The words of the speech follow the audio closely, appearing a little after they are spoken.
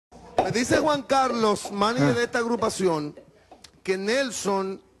Me dice Juan Carlos, manager de esta agrupación, que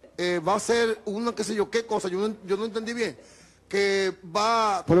Nelson va a hacer una qué sé yo qué cosa, yo no entendí bien, que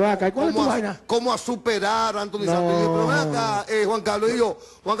va como a superar a Anthony Santos. Y yo, pero ven acá, Juan Carlos, y yo,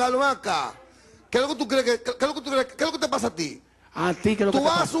 Juan Carlos, ven acá, ¿qué es lo que tú crees qué es lo que te pasa a ti? A ti, ¿qué es lo que te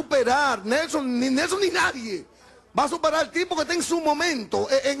pasa? Tú vas a superar, Nelson ni nadie, va a superar al tipo que está en su momento,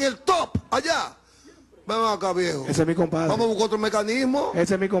 en el top, allá. Ven acá, viejo. Ese es mi compadre. Vamos a buscar otro mecanismo.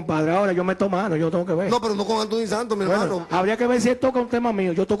 Ese es mi compadre. Ahora yo meto mano, yo tengo que ver. No, pero no con Anthony Santos, mi hermano. Habría que ver si él toca un tema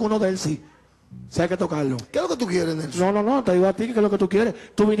mío. Yo toco uno de él, sí. Si hay que tocarlo. ¿Qué es lo que tú quieres, Nelson? No, te digo a ti que es lo que tú quieres.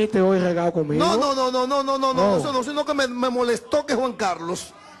 Tú viniste hoy regado conmigo. No, eso no, sino que me molestó que Juan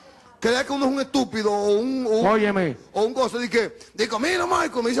Carlos crea que uno es un estúpido Óyeme. O un gozo. Dice, mira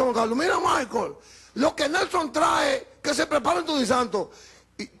Michael, me dice Juan Carlos, mira Michael, lo que Nelson trae, que se prepara Anthony Santos.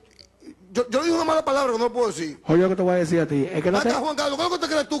 Yo le dije una mala palabra que no lo puedo decir. Oye, lo que te voy a decir a ti. Es que no Juan Carlos, ¿qué es lo que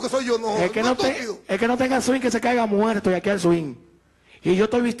te crees tú que soy yo? No, es que no tenga swing, que se caiga muerto y aquí al swing. Y yo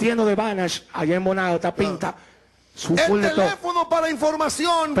estoy vistiendo de Vanish allá en Bonao, esta pinta. El teléfono para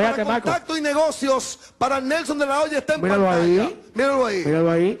información, espérate, para contacto y negocios para Nelson de la Olla está en pantalla. Míralo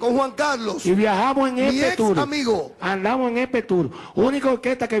ahí. Con Juan Carlos. Y viajamos en este tour. Amigo. Andamos en este tour. Única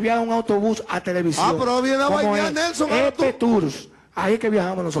orquesta que viaja un autobús a televisión. Ah, pero viene a bailar Nelson. Tours. Ahí es que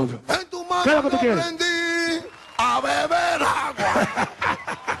viajamos nosotros. En tu mano ¿Qué es lo que tú quieres? Aprendí a beber agua.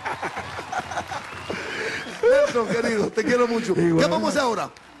 Nelson, querido, te quiero mucho. ¿Qué vamos a hacer ahora?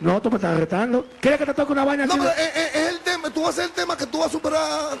 No, tú me estás retando. ¿Quieres que te toque una vaina? No, pero es el tema. Tú vas a hacer el tema que tú vas a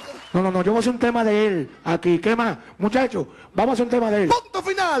superar. No, yo voy a hacer un tema de él aquí. ¿Qué más? Muchachos, vamos a hacer un tema de él. Punto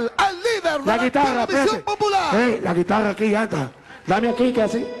final. Al líder de la guitarra, televisión popular. La guitarra aquí, ya está. Dame aquí, que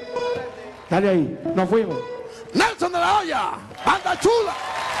así. Dale ahí. Nos fuimos. Nelson de la Olla. Banda chula.